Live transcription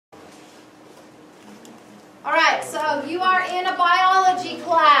All right, so you are in a biology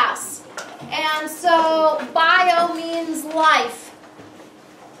class, and so bio means life.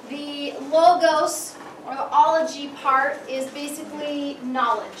 The logos, or the ology part, is basically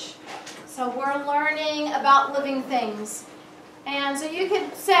knowledge. So we're learning about living things. And so you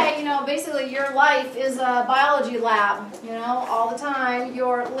could say, basically your life is a biology lab, all the time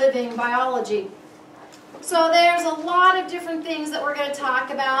you're living biology. So there's a lot of different things that we're going to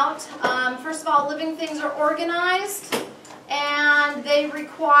talk about. First of all, living things are organized, and they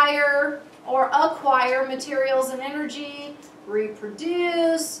require or acquire materials and energy,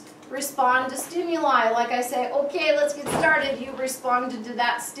 reproduce, respond to stimuli. Like I say, okay, let's get started. You responded to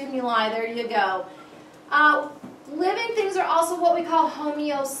that stimuli. There you go. Living things are also what we call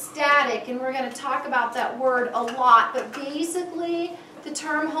homeostatic, and we're going to talk about that word a lot. But basically, the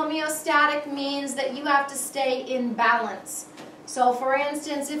term homeostatic means that you have to stay in balance. So for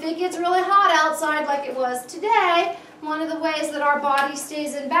instance, if it gets really hot outside like it was today, one of the ways that our body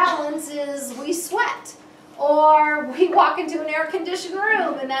stays in balance is we sweat. Or we walk into an air-conditioned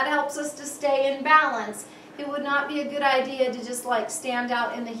room, and that helps us to stay in balance. It would not be a good idea to just stand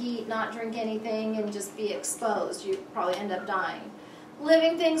out in the heat, not drink anything, and just be exposed. You'd probably end up dying.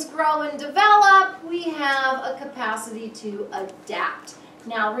 Living things grow and develop. We have a capacity to adapt.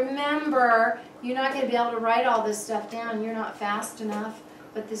 Now remember, you're not going to be able to write all this stuff down. You're not fast enough.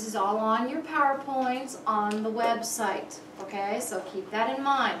 But this is all on your PowerPoints on the website. Okay, so keep that in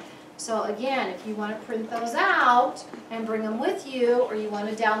mind. So again, if you want to print those out and bring them with you, or you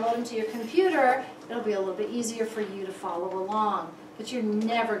want to download them to your computer, it'll be a little bit easier for you to follow along. But you're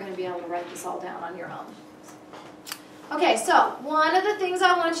never going to be able to write this all down on your own. Okay, so one of the things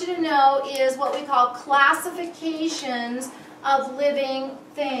I want you to know is what we call classifications of living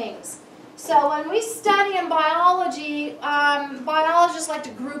things. So when we study in biology, biologists like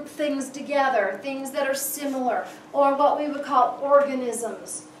to group things together, things that are similar, or what we would call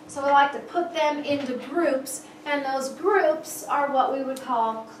organisms. So we like to put them into groups, and those groups are what we would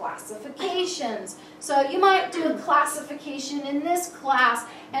call classifications. So you might do a classification in this class,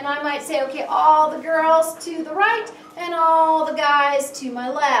 and I might say, okay, all the girls to the right and all the guys to my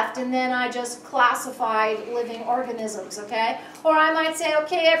left, and then I just classified living organisms, okay? Or I might say,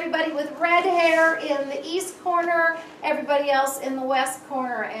 okay, everybody with red hair in the east corner, everybody else in the west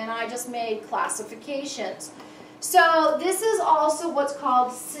corner, and I just made classifications. So this is also what's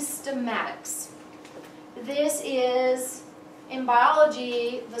called systematics. This is, in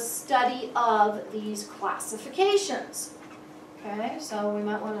biology, the study of these classifications. Okay, so we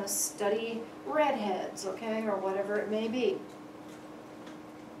might want to study redheads, okay, or whatever it may be.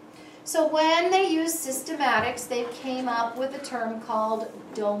 So when they use systematics, they came up with a term called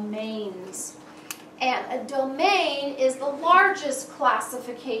domains. And a domain is the largest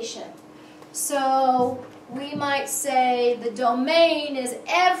classification. So we might say the domain is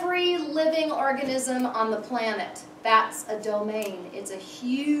every living organism on the planet. That's a domain. It's a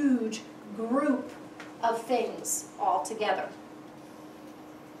huge group of things all together.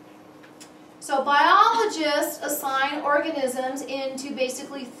 So biologists assign organisms into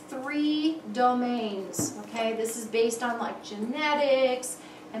basically 3 domains. Okay, this is based on genetics,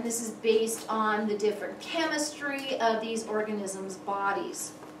 and this is based on the different chemistry of these organisms'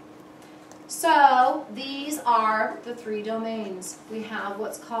 bodies. So these are the 3 domains. We have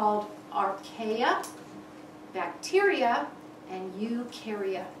what's called archaea, bacteria, and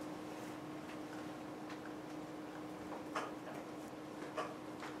eukarya.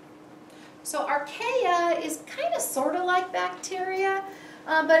 So archaea is kind of sort of like bacteria,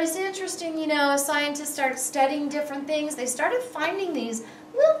 but it's interesting, as scientists started studying different things, they started finding these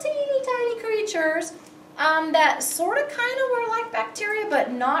little teeny tiny creatures that sort of kind of were like bacteria,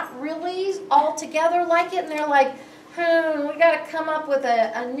 but not really altogether like it. And they're like, we got to come up with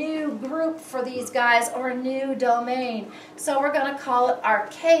a new group for these guys, or a new domain. So we're going to call it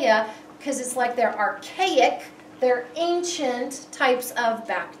archaea, because it's like they're archaic, they're ancient types of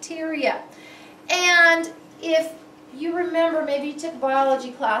bacteria. And if you remember, maybe you took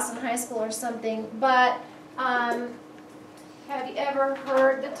biology class in high school or something, but have you ever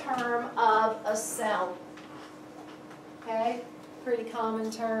heard the term of a cell? Okay, pretty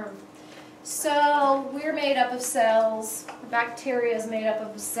common term. So we're made up of cells. Bacteria is made up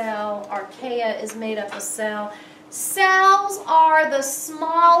of a cell. Archaea is made up of cell. Cells are the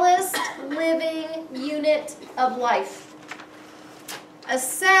smallest living unit of life. A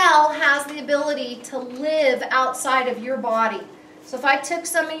cell has the ability to live outside of your body. So if I took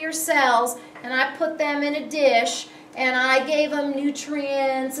some of your cells and I put them in a dish and I gave them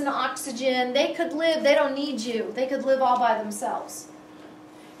nutrients and oxygen, they could live. They don't need you. They could live all by themselves.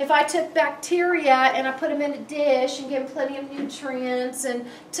 If I took bacteria and I put them in a dish and gave them plenty of nutrients and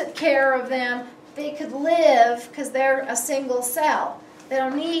took care of them, they could live because they're a single cell. They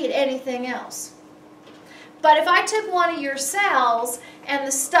don't need anything else. But if I took one of your cells and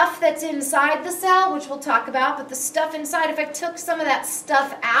the stuff that's inside the cell, which we'll talk about, but the stuff inside, if I took some of that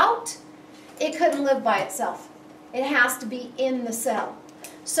stuff out, it couldn't live by itself. It has to be in the cell.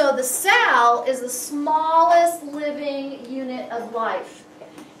 So the cell is the smallest living unit of life.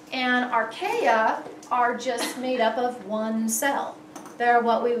 And archaea are just made up of one cell. They're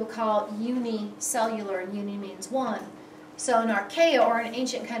what we would call unicellular, and uni means one. So an archaea, or an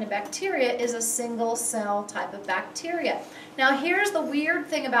ancient kind of bacteria, is a single cell type of bacteria. Now here's the weird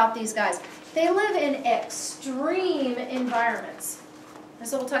thing about these guys. They live in extreme environments. And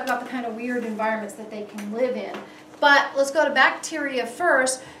so we'll talk about the kind of weird environments that they can live in. But let's go to bacteria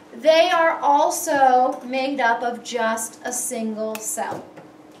first. They are also made up of just a single cell.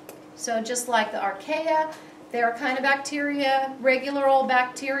 So just like the archaea, they're a kind of bacteria, regular old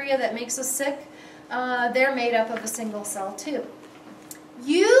bacteria that makes us sick. They're made up of a single cell too.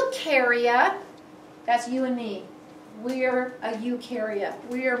 Eukarya, that's you and me. We're a eukarya.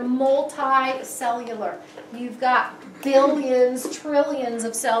 We're multicellular. You've got billions, trillions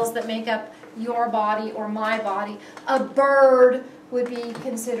of cells that make up your body or my body. A bird would be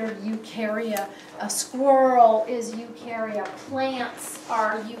considered eukarya. A squirrel is eukarya. Plants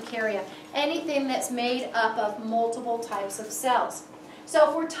are eukarya. Anything that's made up of multiple types of cells. So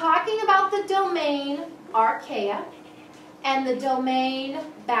if we're talking about the domain archaea and the domain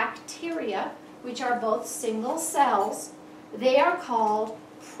bacteria, which are both single cells, they are called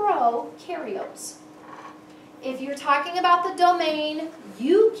prokaryotes. If you're talking about the domain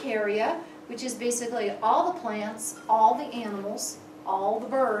eukarya, which is basically all the plants, all the animals, all the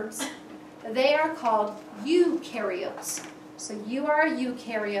birds, they are called eukaryotes. So you are a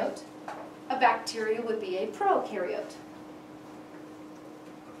eukaryote. A bacteria would be a prokaryote.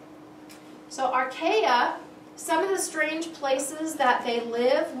 So archaea, some of the strange places that they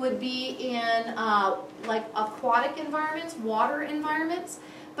live would be in like aquatic environments, water environments,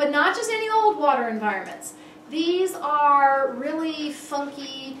 but not just any old water environments. These are really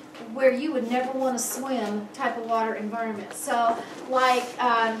funky, where you would never want to swim type of water environments. So like,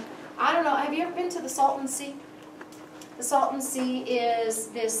 I don't know, have you ever been to the Salton Sea? The Salton Sea is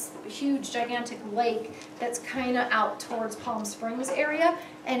this huge, gigantic lake that's kind of out towards Palm Springs area,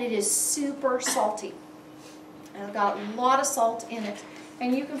 and it is super salty. And it's got a lot of salt in it,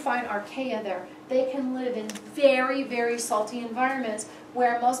 and you can find archaea there. They can live in very, very salty environments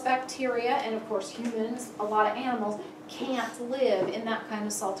where most bacteria, and of course humans, a lot of animals, can't live in that kind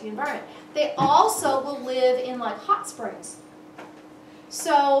of salty environment. They also will live in like hot springs.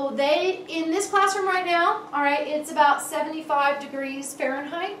 So they, in this classroom right now, all right, it's about 75 degrees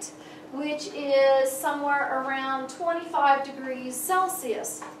Fahrenheit, which is somewhere around 25 degrees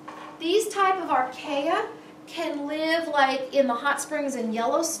Celsius. These type of archaea can live like in the hot springs in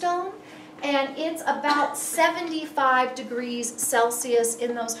Yellowstone, and it's about 75 degrees Celsius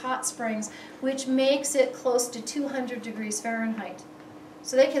in those hot springs, which makes it close to 200 degrees Fahrenheit.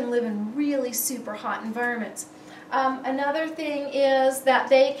 So they can live in really super hot environments. Another thing is that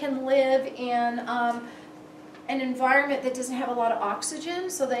they can live in an environment that doesn't have a lot of oxygen,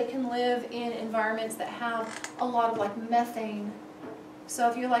 so they can live in environments that have a lot of like methane. So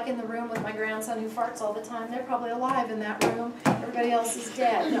if you're like in the room with my grandson who farts all the time, they're probably alive in that room. Everybody else is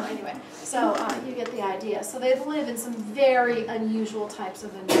dead. No, anyway, so you get the idea. So they live in some very unusual types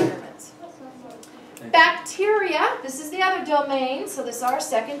of environments. Bacteria, this is the other domain, so this is our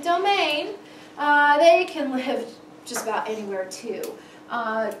second domain. They can live just about anywhere too.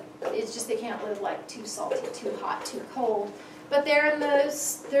 It's just they can't live like too salty, too hot, too cold. But they're in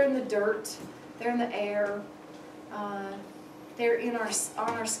the dirt, they're in the air, they're on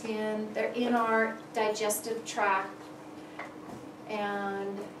our skin, they're in our digestive tract,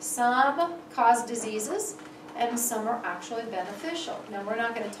 and some cause diseases, and some are actually beneficial. Now, we're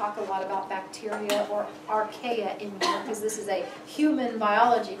not going to talk a lot about bacteria or archaea in here because this is a human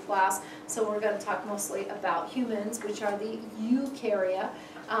biology class, so we're going to talk mostly about humans, which are the eukarya,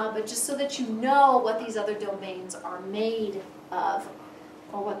 but just so that you know what these other domains are made of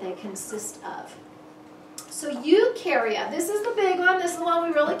or what they consist of. So eukarya, this is the big one, this is the one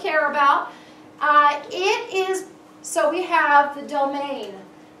we really care about. So we have the domain,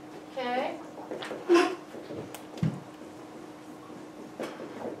 okay?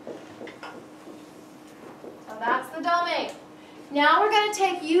 That's the domain. Now we're going to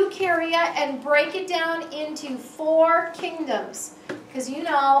take eukarya and break it down into 4 kingdoms. Because you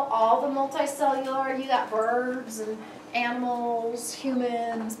know, all the multicellular, you got birds and animals,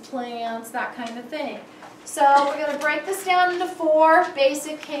 humans, plants, that kind of thing. So we're going to break this down into 4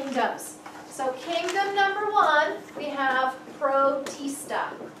 basic kingdoms. So kingdom number 1, we have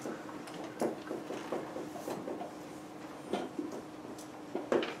Protista.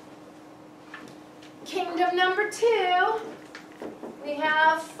 Kingdom number 2, we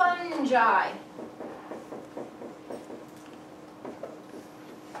have Fungi.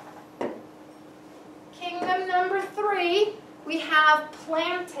 Kingdom number 3, we have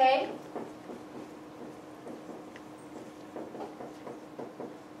Plantae.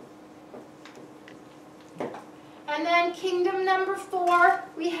 And then kingdom number 4,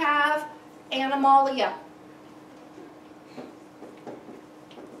 we have Animalia.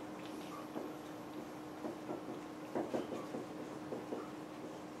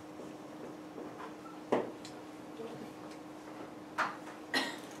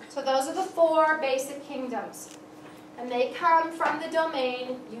 So those are the 4 basic kingdoms. And they come from the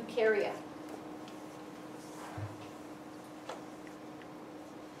domain Eukarya.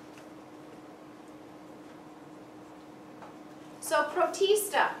 So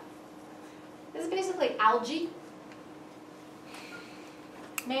Protista, this is basically algae,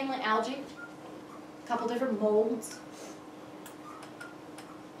 mainly algae, a couple different molds.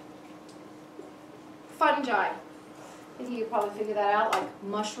 Fungi, I think you could probably figure that out, like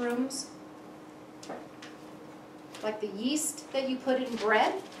mushrooms, like the yeast that you put in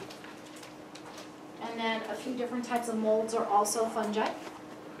bread. And then a few different types of molds are also fungi.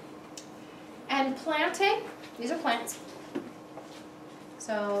 And Plantae, these are plants.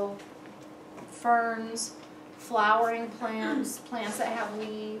 So ferns, flowering plants, plants that have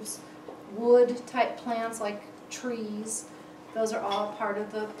leaves, wood type plants like trees, those are all part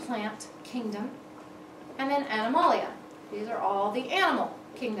of the plant kingdom. And then Animalia, these are all the animal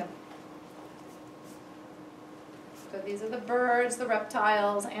kingdom. So these are the birds, the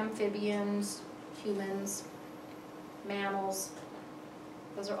reptiles, amphibians, humans, mammals,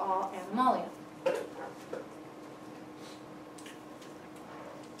 those are all Animalia.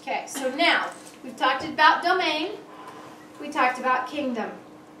 Okay, so now, we've talked about domain, we talked about kingdom.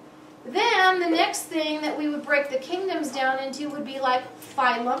 Then, the next thing that we would break the kingdoms down into would be like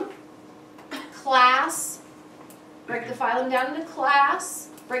phylum, class, break the phylum down into class,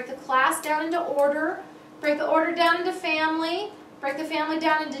 break the class down into order, break the order down into family, break the family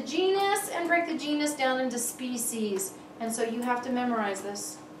down into genus, and break the genus down into species. And so you have to memorize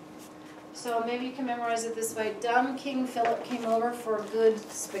this. So maybe you can memorize it this way. Dumb King Philip came over for good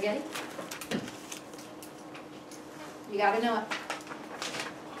spaghetti. You got to know it.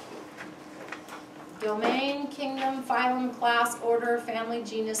 Domain, kingdom, phylum, class, order, family,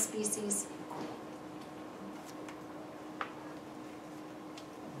 genus, species.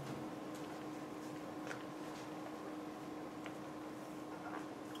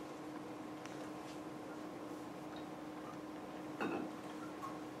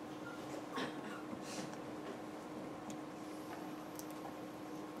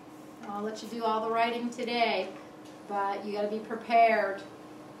 I'll let you do all the writing today, but you got to be prepared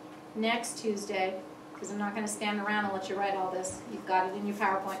next Tuesday, because I'm not going to stand around and let you write all this. You've got it in your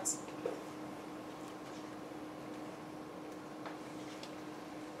PowerPoints.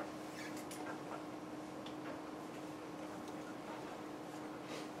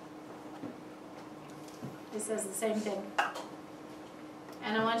 It says the same thing.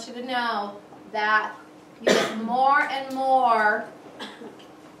 And I want you to know that you get more and more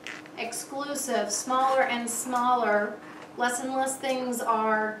exclusive, smaller and smaller, less and less things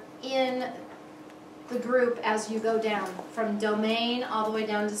are in the group as you go down, from domain all the way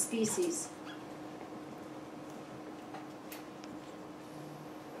down to species.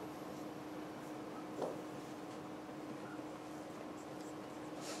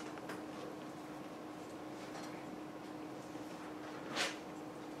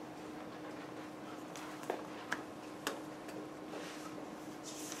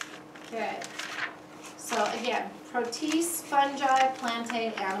 Okay, so again, Protists, fungi,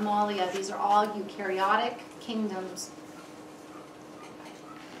 plantae, animalia, these are all eukaryotic kingdoms.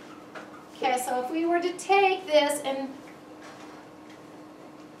 Okay, so if we were to take this and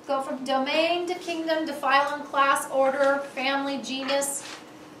go from domain to kingdom to phylum, class, order, family, genus,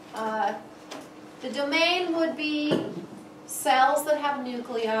 the domain would be cells that have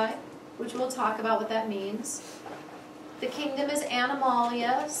nuclei, which we'll talk about what that means. The kingdom is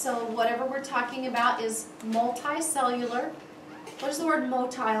animalia, so whatever we're talking about is multicellular. What does the word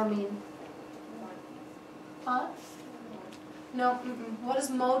motile mean? Huh? No, what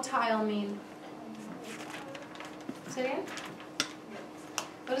does motile mean? Say it again?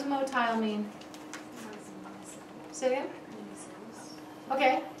 What does motile mean? Say it again?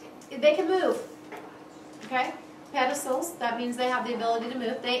 Okay. They can move. Okay? Pedicels, that means they have the ability to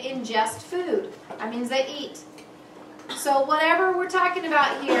move. They ingest food. That means they eat. So whatever we're talking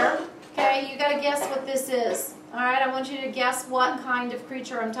about here, okay, you got to guess what this is. All right, I want you to guess what kind of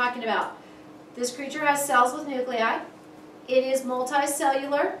creature I'm talking about. This creature has cells with nuclei. It is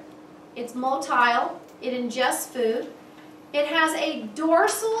multicellular. It's motile. It ingests food. It has a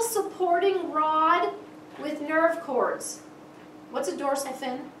dorsal supporting rod with nerve cords. What's a dorsal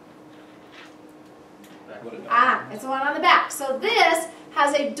fin? It's the one on the back. So this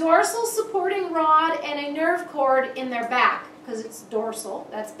has a dorsal supporting rod and a nerve cord in their back, because it's dorsal,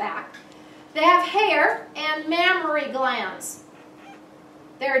 that's back. They have hair and mammary glands.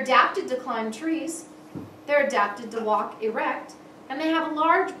 They're adapted to climb trees. They're adapted to walk erect. And they have a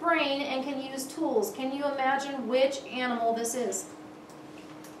large brain and can use tools. Can you imagine which animal this is?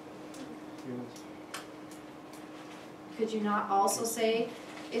 Could you not also say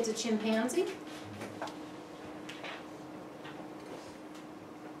it's a chimpanzee?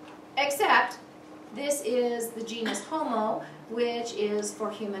 Except this is the genus Homo, which is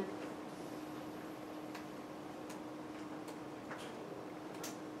for human.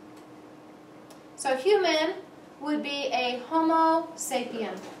 So human would be a Homo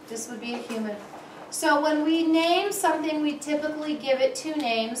sapien. This would be a human. So when we name something, we typically give it two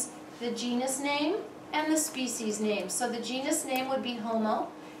names, the genus name and the species name. So the genus name would be Homo,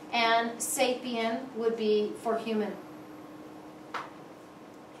 and sapien would be for human.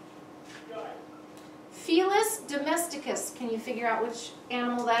 Felis domesticus. Can you figure out which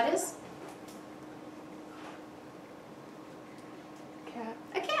animal that is? Cat.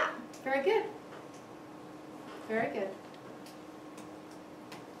 A cat. Very good. Very good.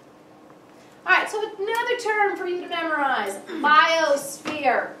 All right, so another term for you to memorize,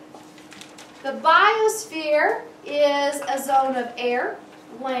 biosphere. The biosphere is a zone of air,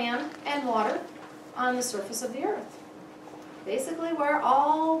 land, and water on the surface of the earth. Basically where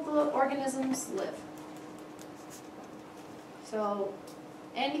all the organisms live. So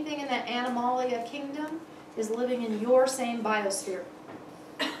anything in that Animalia kingdom is living in your same biosphere.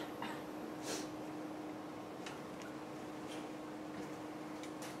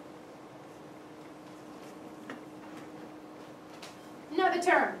 Another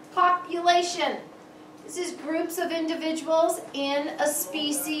term, population. This is groups of individuals in a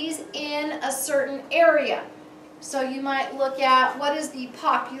species in a certain area. So you might look at what is the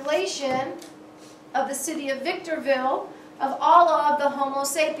population of the city of Victorville of all of the Homo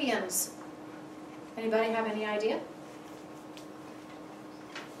sapiens. Anybody have any idea?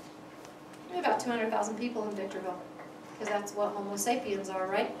 About 200,000 people in Victorville, because that's what Homo sapiens are,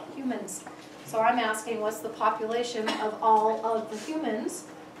 right? Humans. So I'm asking, what's the population of all of the humans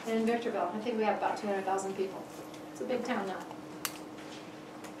in Victorville? I think we have about 200,000 people. It's a big town now.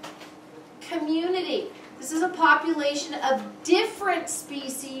 Community. This is a population of different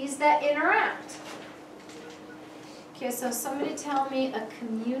species that interact. Okay, so somebody tell me a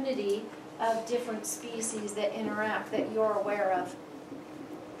community of different species that interact that you're aware of.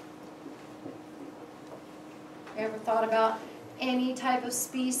 Ever thought about any type of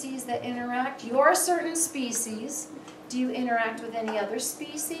species that interact? You're a certain species. Do you interact with any other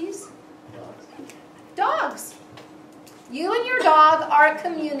species? Dogs. You and your dog are a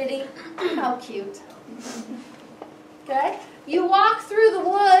community. How cute. Okay? You walk through the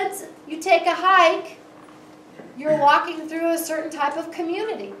woods, you take a hike, you're walking through a certain type of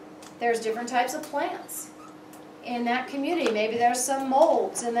community. There's different types of plants in that community. Maybe there's some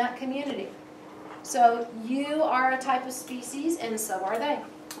molds in that community. So you are a type of species, and so are they.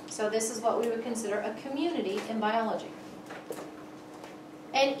 So this is what we would consider a community in biology.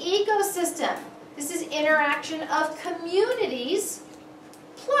 An ecosystem. This is interaction of communities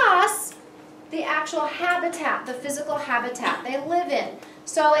plus the actual habitat, the physical habitat they live in.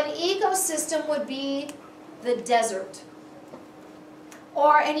 So an ecosystem would be the desert.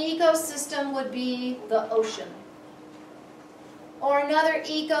 Or an ecosystem would be the ocean. Or another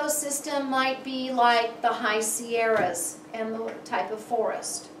ecosystem might be like the high Sierras and the type of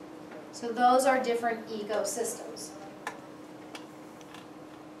forest. So those are different ecosystems.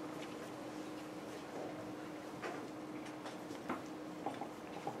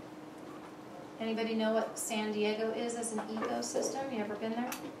 Anybody know what San Diego is as an ecosystem? You ever been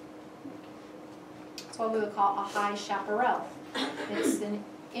there? It's what we would call a high chaparral. It's an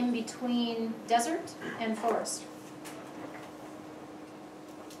in-between desert and forest.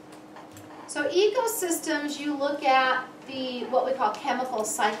 So ecosystems, you look at the what we call chemical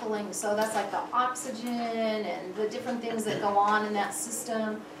cycling. So that's like the oxygen and the different things that go on in that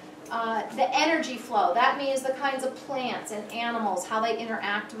system. The energy flow, that means the kinds of plants and animals, how they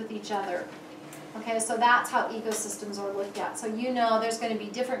interact with each other. Okay, so that's how ecosystems are looked at. So you know there's going to be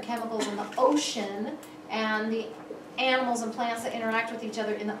different chemicals in the ocean and the animals and plants that interact with each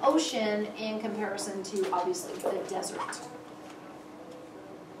other in the ocean in comparison to, obviously, the desert.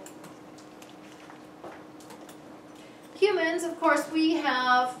 Humans, of course, we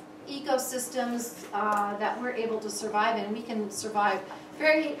have ecosystems that we're able to survive in. We can survive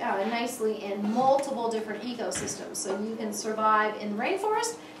very nicely in multiple different ecosystems. So you can survive in the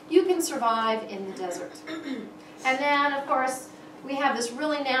rainforest, you can survive in the desert. And then, of course, we have this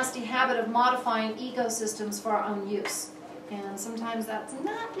really nasty habit of modifying ecosystems for our own use. And sometimes that's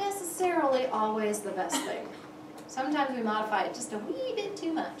not necessarily always the best thing. Sometimes we modify it just a wee bit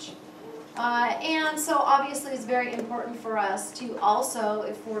too much. And so obviously it's very important for us to also,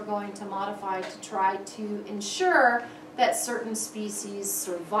 if we're going to modify, to try to ensure that certain species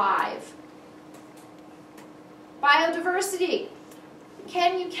survive. Biodiversity.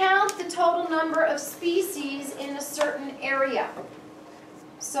 Can you count the total number of species in a certain area?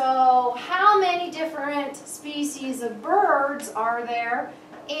 So how many different species of birds are there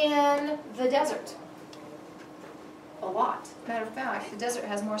in the desert? A lot. Matter of fact, the desert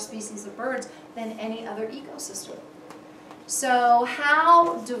has more species of birds than any other ecosystem. So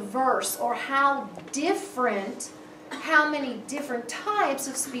how diverse or how different, how many different types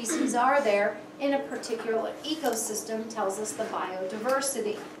of species are there in a particular ecosystem tells us the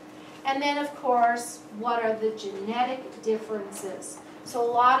biodiversity. And then, of course, what are the genetic differences? So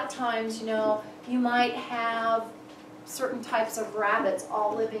a lot of times, you know, you might have certain types of rabbits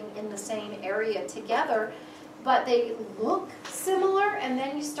all living in the same area together, but they look similar, and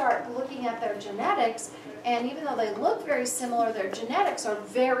then you start looking at their genetics, and even though they look very similar, their genetics are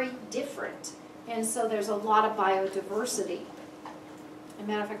very different. And so there's a lot of biodiversity. As a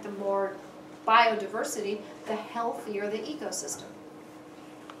matter of fact, the more biodiversity, the healthier the ecosystem.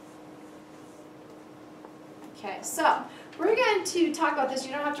 Okay, so we're going to talk about this.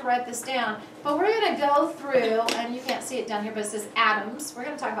 You don't have to write this down, but we're going to go through, and you can't see it down here, but it says atoms. We're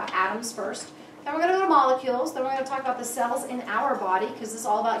going to talk about atoms first. Then we're going to go to molecules. Then we're going to talk about the cells in our body, because this is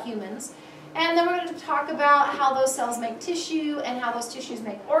all about humans. And then we're going to talk about how those cells make tissue, and how those tissues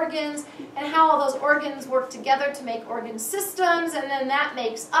make organs, and how all those organs work together to make organ systems, and then that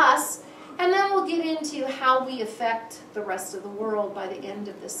makes us. And then we'll get into how we affect the rest of the world by the end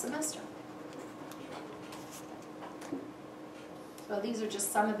of this semester. So these are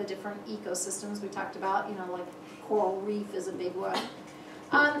just some of the different ecosystems we talked about. You know, like coral reef is a big one.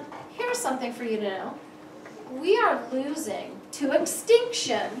 Here's something for you to know. We are losing to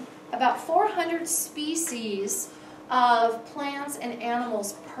extinction about 400 species of plants and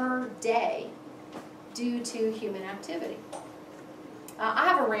animals per day due to human activity. I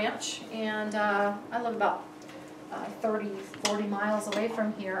have a ranch, and I live about 30-40 miles away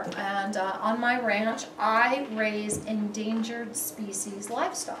from here, and on my ranch I raise endangered species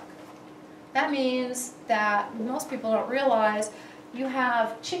livestock. That means that most people don't realize you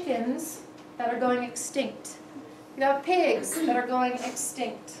have chickens that are going extinct. You have pigs that are going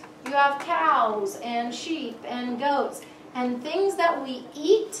extinct. You have cows and sheep and goats and things that we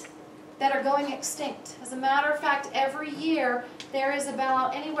eat that are going extinct. As a matter of fact, every year there is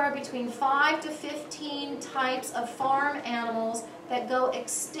about anywhere between 5 to 15 types of farm animals that go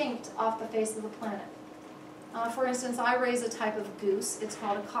extinct off the face of the planet. For instance, I raise a type of goose. It's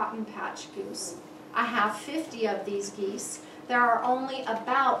called a cotton patch goose. I have 50 of these geese. There are only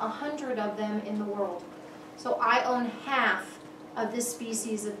about 100 of them in the world. So I own half of this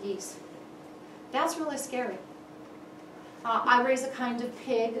species of geese. That's really scary. I raise a kind of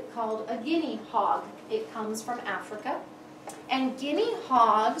pig called a guinea hog. It comes from Africa. And guinea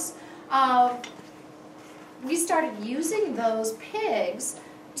hogs, we started using those pigs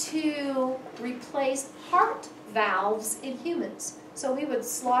to replace heart valves in humans. So we would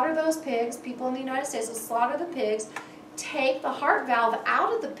slaughter those pigs, people in the United States would slaughter the pigs, take the heart valve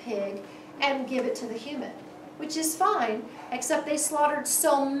out of the pig, and give it to the human, which is fine, except they slaughtered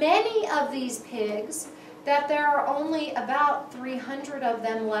so many of these pigs that there are only about 300 of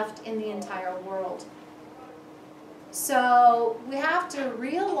them left in the entire world. So we have to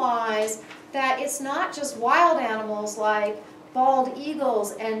realize that it's not just wild animals like bald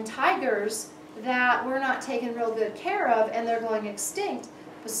eagles and tigers that we're not taking real good care of and they're going extinct,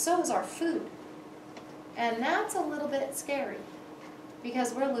 but so is our food. And that's a little bit scary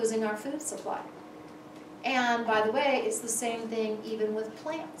because we're losing our food supply. And by the way, it's the same thing even with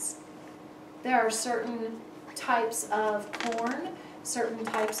plants. There are certain types of corn, certain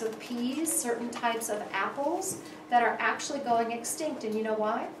types of peas, certain types of apples that are actually going extinct. And you know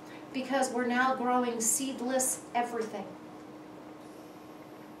why? Because we're now growing seedless everything.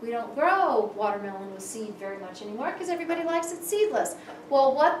 We don't grow watermelon with seed very much anymore because everybody likes it seedless.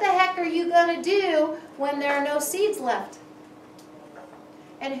 Well, what the heck are you going to do when there are no seeds left?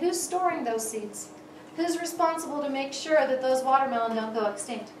 And who's storing those seeds? Who's responsible to make sure that those watermelon don't go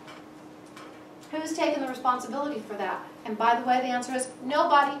extinct? Who's taking the responsibility for that? And by the way, the answer is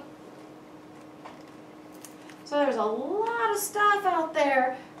nobody. So there's a lot of stuff out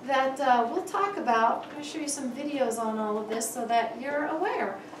there that we'll talk about. I'm going to show you some videos on all of this so that you're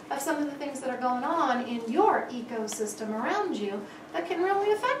aware of some of the things that are going on in your ecosystem around you that can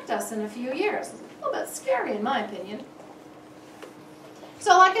really affect us in a few years. It's a little bit scary in my opinion.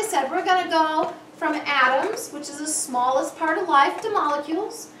 So like I said, we're going to go from atoms, which is the smallest part of life, to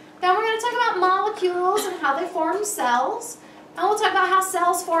molecules. Then we're going to talk about molecules and how they form cells. And we'll talk about how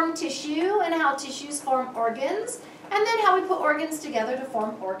cells form tissue and how tissues form organs. And then how we put organs together to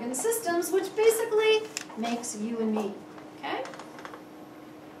form organ systems, which basically makes you and me. Okay?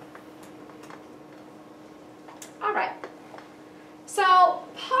 All right. So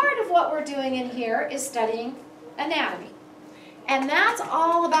part of what we're doing in here is studying anatomy. And that's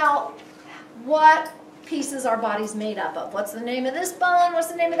all about what pieces our body's made up of. What's the name of this bone? What's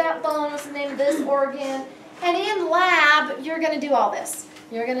the name of that bone? What's the name of this organ? And in lab, you're going to do all this.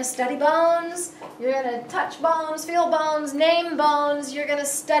 You're going to study bones, you're going to touch bones, feel bones, name bones, you're going to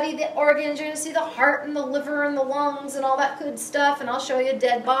study the organs, you're going to see the heart and the liver and the lungs and all that good stuff, and I'll show you a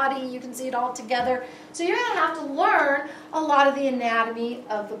dead body, you can see it all together. So you're going to have to learn a lot of the anatomy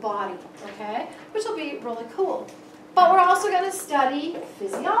of the body, okay? Which will be really cool. But we're also going to study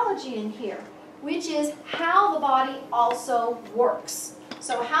physiology in here, which is how the body also works.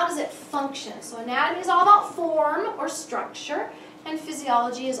 So how does it function? So anatomy is all about form or structure, and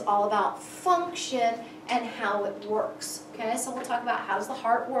physiology is all about function and how it works. Okay, so we'll talk about how does the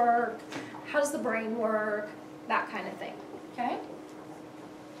heart work, how does the brain work, that kind of thing. Okay?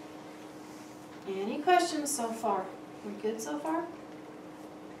 Any questions so far? We good so far?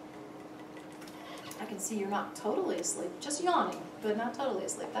 I can see you're not totally asleep, just yawning, but not totally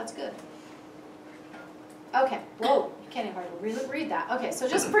asleep. That's good. Okay, whoa, you can't even hardly really read that. Okay, so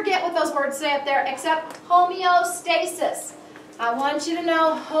just forget what those words say up there, except homeostasis. I want you to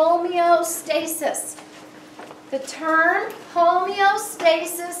know homeostasis. The term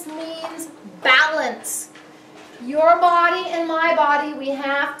homeostasis means balance. Your body and my body, we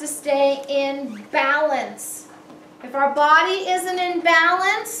have to stay in balance. If our body isn't in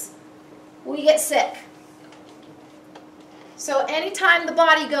balance, we get sick. So anytime the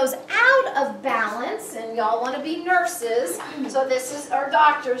body goes out of balance, and y'all want to be nurses, so this is, or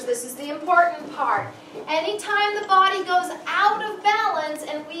doctors, this is the important part. Anytime the body goes out of balance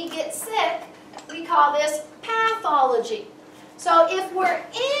and we get sick, we call this pathology. So if we're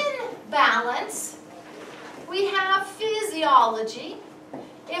in balance, we have physiology.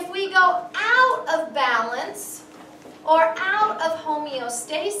 If we go out of balance or out of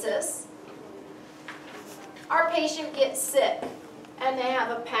homeostasis, our patient gets sick and they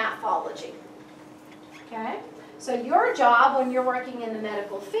have a pathology. Okay? So your job when you're working in the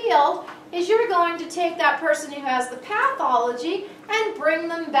medical field is you're going to take that person who has the pathology and bring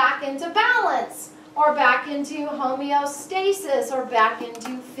them back into balance or back into homeostasis or back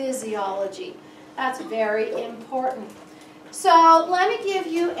into physiology. That's very important. So let me give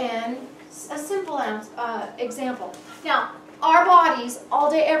you a simple example. Now, our bodies,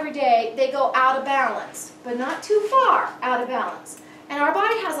 all day, every day, they go out of balance, but not too far out of balance. And our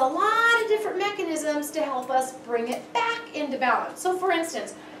body has a lot of different mechanisms to help us bring it back into balance. So for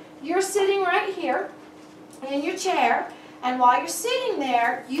instance, you're sitting right here in your chair, and while you're sitting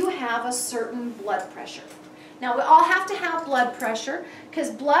there, you have a certain blood pressure. Now, we all have to have blood pressure,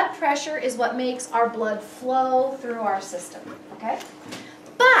 because blood pressure is what makes our blood flow through our system, okay?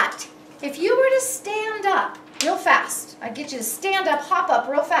 But if you were to stand up real fast, I'd get you to stand up, hop up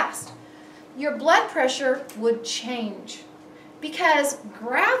real fast, your blood pressure would change because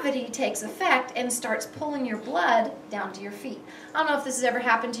gravity takes effect and starts pulling your blood down to your feet. I don't know if this has ever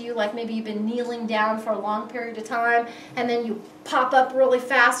happened to you, like maybe you've been kneeling down for a long period of time and then you pop up really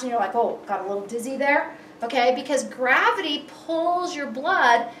fast and you're like, oh, got a little dizzy there. Okay, because gravity pulls your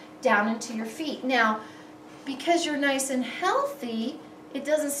blood down into your feet. Now, because you're nice and healthy, it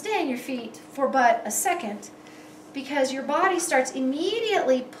doesn't stay in your feet for but a second, because your body starts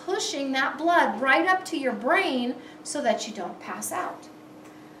immediately pushing that blood right up to your brain so that you don't pass out.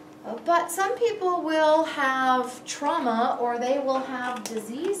 But some people will have trauma or they will have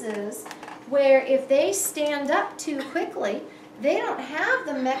diseases where if they stand up too quickly, they don't have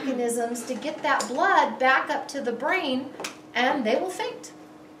the mechanisms to get that blood back up to the brain and they will faint.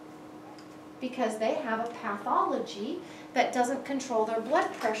 because they have a pathology that doesn't control their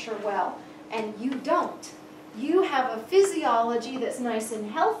blood pressure well, and you don't. You have a physiology that's nice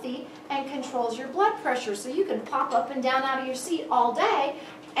and healthy and controls your blood pressure, so you can pop up and down out of your seat all day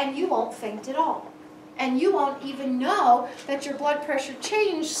and you won't faint at all. And you won't even know that your blood pressure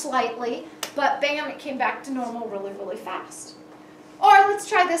changed slightly, but bam, it came back to normal really, really fast. Or let's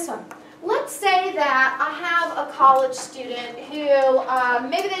try this one. Let's say that I have a college student who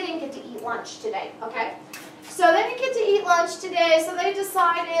maybe they didn't get to eat lunch today, okay? So they didn't get to eat lunch today, so they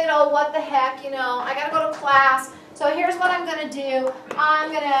decided, oh, what the heck, you know, I got to go to class. So here's what I'm going to do. I'm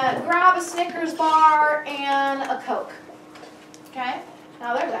going to grab a Snickers bar and a Coke, okay?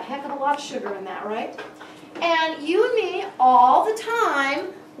 Now there's a heck of a lot of sugar in that, right? And you and me, all the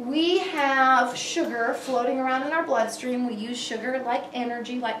time, we have sugar floating around in our bloodstream. We use sugar like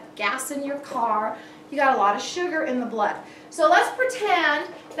energy, like gas in your car. You got a lot of sugar in the blood. So let's pretend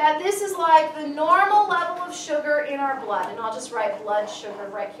that this is like the normal level of sugar in our blood. And I'll just write blood sugar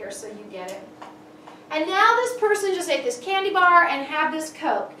right here so you get it. And now this person just ate this candy bar and had this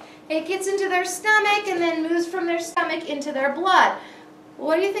Coke. It gets into their stomach and then moves from their stomach into their blood.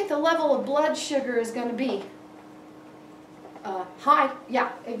 What do you think the level of blood sugar is going to be? High.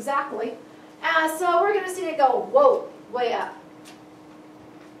 Yeah, exactly. So we're going to see it go, whoa, way up.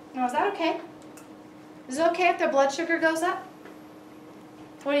 Now, is that okay? Is it okay if their blood sugar goes up?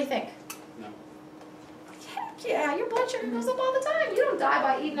 What do you think? No. Heck yeah, your blood sugar goes up all the time. You don't die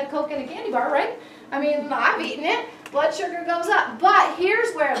by eating a Coke and a candy bar, right? I mean, I've eaten it. Blood sugar goes up. But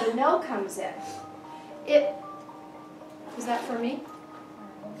here's where the no comes in. Is that for me?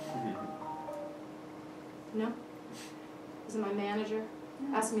 No? Is it my manager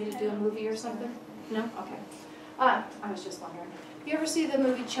asking me to do a movie or something? No? Okay. I was just wondering. You ever see the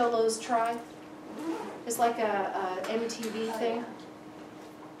movie Cholo's Tribe? It's like a MTV thing.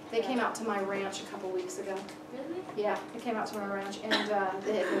 They came out to my ranch a couple weeks ago. Really? Yeah, they came out to my ranch, and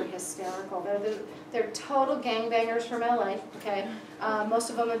they're hysterical. They're total gangbangers from LA, okay? Most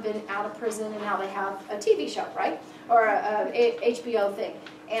of them have been out of prison, and now they have a TV show, right? Or a HBO thing.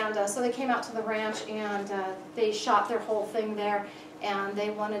 And so they came out to the ranch, and they shot their whole thing there, and they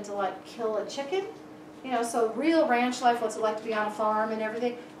wanted to, like, kill a chicken. You know, so real ranch life, what's it like to be on a farm and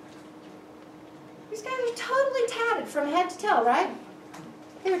everything. These guys are totally tatted from head to toe, right?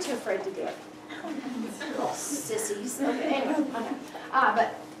 They were too afraid to do it. Little sissies. Okay, anyway, okay.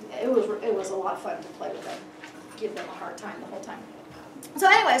 But it was a lot of fun to play with them. Give them a hard time the whole time. So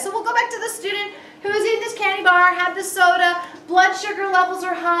anyway, so we'll go back to the student who was eating this candy bar, had the soda, blood sugar levels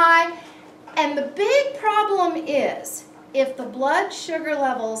are high, and the big problem is if the blood sugar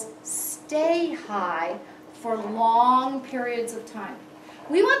levels stay high for long periods of time.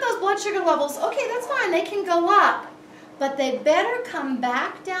 We want those blood sugar levels, okay, that's fine, they can go up, but they better come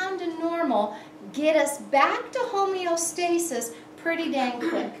back down to normal, get us back to homeostasis pretty dang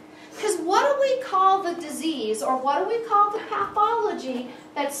quick. Because what do we call the disease, or what do we call the pathology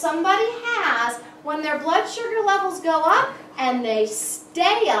that somebody has when their blood sugar levels go up and they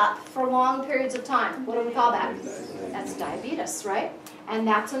stay up for long periods of time? What do we call that? That's diabetes, right? And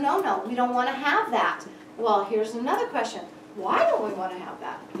that's a no-no. We don't want to have that. Well, here's another question. Why don't we want to have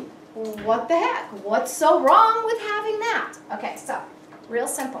that? What the heck? What's so wrong with having that? Okay, so, real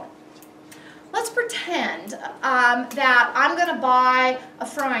simple. Let's pretend that I'm going to buy a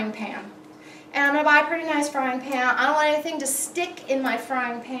frying pan. And I'm going to buy a pretty nice frying pan. I don't want anything to stick in my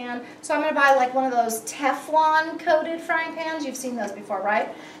frying pan, so I'm going to buy like one of those Teflon-coated frying pans. You've seen those before,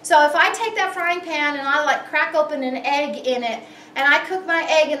 right? So if I take that frying pan and I like crack open an egg in it, and I cook my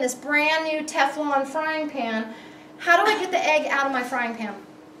egg in this brand new Teflon frying pan, how do I get the egg out of my frying pan?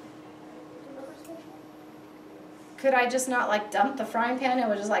 Could I just not like dump the frying pan and it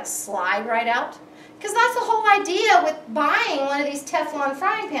would just like slide right out? Because that's the whole idea with buying one of these Teflon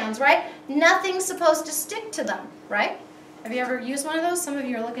frying pans, right? Nothing's supposed to stick to them, right? Have you ever used one of those? Some of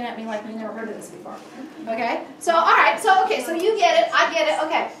you are looking at me like you never heard of this before. Okay? So, all right. So, okay. So you get it. I get it.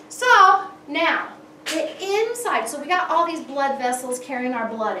 Okay. So, now, the inside. So we got all these blood vessels carrying our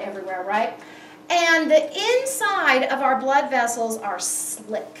blood everywhere, right? And the inside of our blood vessels are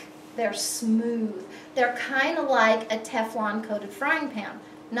slick. They're smooth. They're kind of like a Teflon-coated frying pan.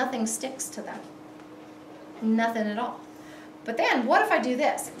 Nothing sticks to them. Nothing at all. But then, what if I do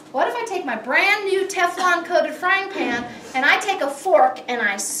this? What if I take my brand new Teflon-coated frying pan and I take a fork and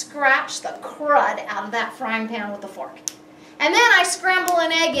I scratch the crud out of that frying pan with a fork? And then I scramble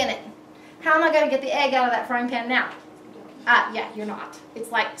an egg in it. How am I going to get the egg out of that frying pan now? Yeah, you're not.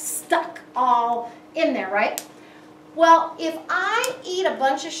 It's like stuck all in there, right? Well, if I eat a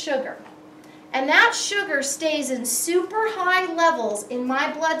bunch of sugar, and that sugar stays in super high levels in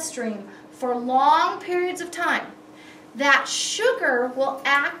my bloodstream for long periods of time, that sugar will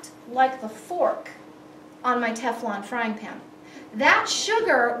act like the fork on my Teflon frying pan. That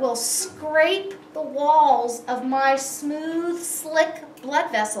sugar will scrape the walls of my smooth, slick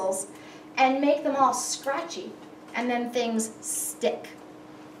blood vessels and make them all scratchy, and then things stick.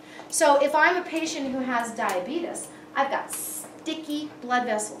 So if I'm a patient who has diabetes, I've got sticky blood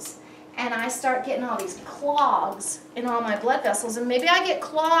vessels, and I start getting all these clogs in all my blood vessels, and maybe I get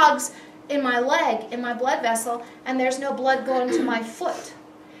clogs in my leg, in my blood vessel, and there's no blood going to my foot.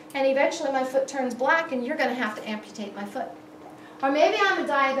 And eventually my foot turns black, and you're going to have to amputate my foot. Or maybe I'm a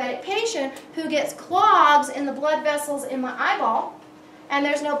diabetic patient who gets clogs in the blood vessels in my eyeball, and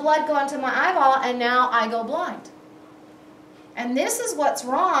there's no blood going to my eyeball, and now I go blind. And this is what's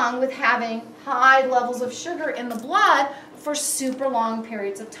wrong with having high levels of sugar in the blood for super long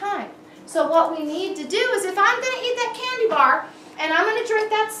periods of time. So what we need to do is, if I'm going to eat that candy bar, and I'm going to drink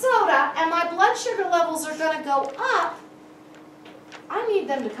that soda, and my blood sugar levels are going to go up, I need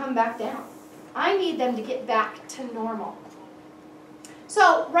them to come back down. I need them to get back to normal.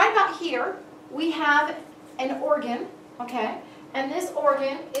 So right about here, we have an organ, okay? And this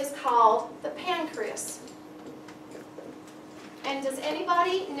organ is called the pancreas. And does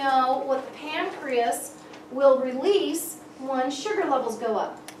anybody know what the pancreas will release when sugar levels go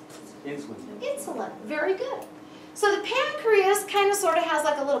up? Insulin. Insulin. Very good. So the pancreas kind of sort of has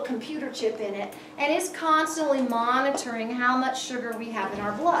like a little computer chip in it, and it's constantly monitoring how much sugar we have in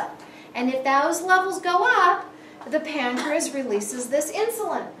our blood. And if those levels go up, the pancreas releases this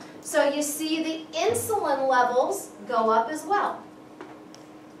insulin. So you see the insulin levels go up as well.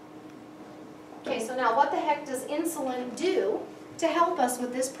 Okay, so now what the heck does insulin do to help us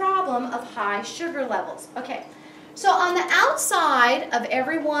with this problem of high sugar levels? Okay, so on the outside of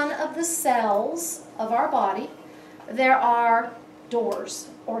every one of the cells of our body, there are doors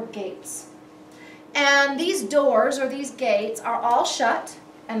or gates. And these doors or these gates are all shut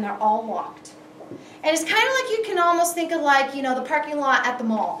and they're all locked. And it's kind of like, you can almost think of like, you know, the parking lot at the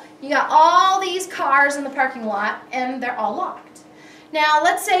mall. You got all these cars in the parking lot and they're all locked. Now,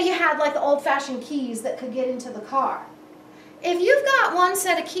 let's say you had like the old-fashioned keys that could get into the car. If you've got one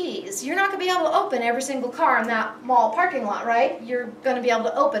set of keys, you're not going to be able to open every single car in that mall parking lot, right? You're going to be able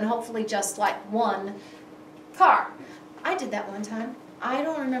to open hopefully just like one car. I did that one time. I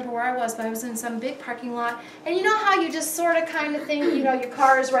don't remember where I was, but I was in some big parking lot. And you know how you just sort of kind of think, you know, your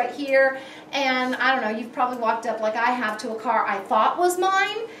car is right here, and I don't know, you've probably walked up like I have to a car I thought was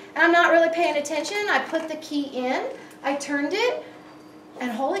mine, and I'm not really paying attention. I put the key in, I turned it,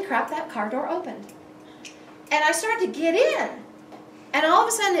 and holy crap, that car door opened. And I started to get in, and all of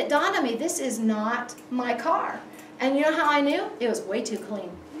a sudden it dawned on me, this is not my car. And you know how I knew? It was way too clean.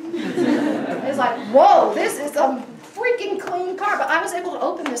 It was like, whoa, this is a freaking clean car. But I was able to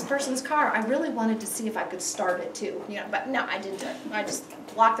open this person's car. I really wanted to see if I could start it too, you know, but no, I didn't do it. I just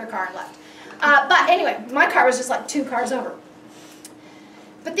locked their car and left. But anyway, my car was just like 2 cars over.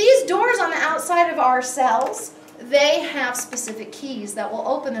 But these doors on the outside of our cells, they have specific keys that will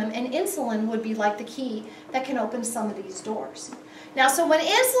open them, and insulin would be like the key that can open some of these doors. Now, so when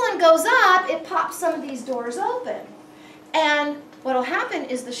insulin goes up, it pops some of these doors open. And what will happen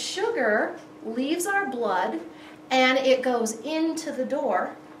is the sugar leaves our blood, and it goes into the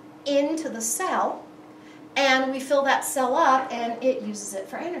door, into the cell, and we fill that cell up, and it uses it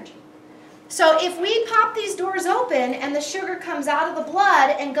for energy. So if we pop these doors open and the sugar comes out of the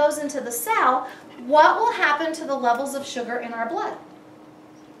blood and goes into the cell, what will happen to the levels of sugar in our blood?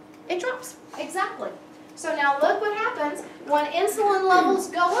 It drops. Exactly. So now look what happens when insulin levels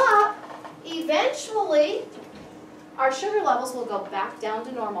go up. Eventually, our sugar levels will go back down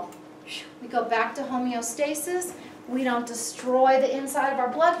to normal. We go back to homeostasis. We don't destroy the inside of our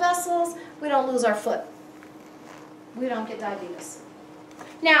blood vessels. We don't lose our foot. We don't get diabetes.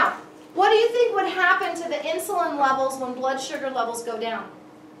 Now, what do you think would happen to the insulin levels when blood sugar levels go down?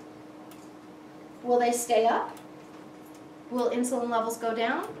 Will they stay up? Will insulin levels go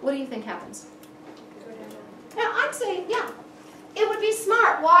down? What do you think happens? Now, I'd say, yeah. It would be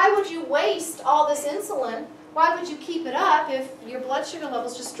smart. Why would you waste all this insulin? Why would you keep it up if your blood sugar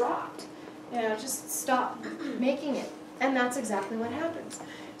levels just dropped? You know, just stop making it. And that's exactly what happens.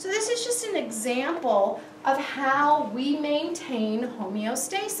 So this is just an example of how we maintain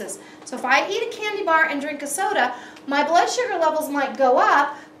homeostasis. So if I eat a candy bar and drink a soda, my blood sugar levels might go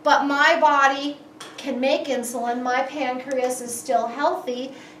up, but my body can make insulin, my pancreas is still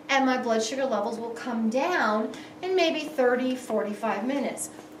healthy, and my blood sugar levels will come down in maybe 30, 45 minutes.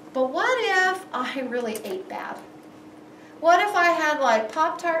 But what if I really ate bad? What if I had like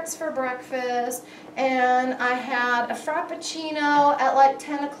Pop-Tarts for breakfast, and I had a Frappuccino at like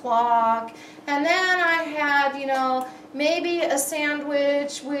 10 o'clock, and then I had, you know, maybe a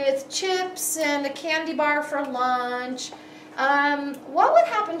sandwich with chips and a candy bar for lunch? What would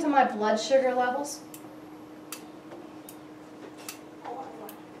happen to my blood sugar levels?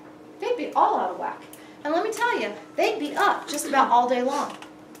 They'd be all out of whack. And let me tell you, they'd be up just about all day long.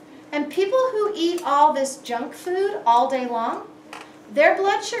 And people who eat all this junk food all day long, their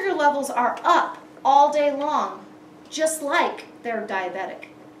blood sugar levels are up all day long, just like they're diabetic.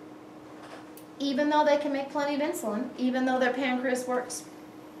 Even though they can make plenty of insulin, even though their pancreas works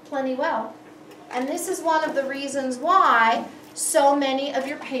plenty well. And this is one of the reasons why so many of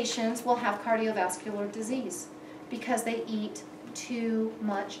your patients will have cardiovascular disease, because they eat too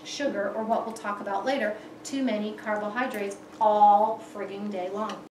much sugar, or what we'll talk about later, too many carbohydrates all frigging day long.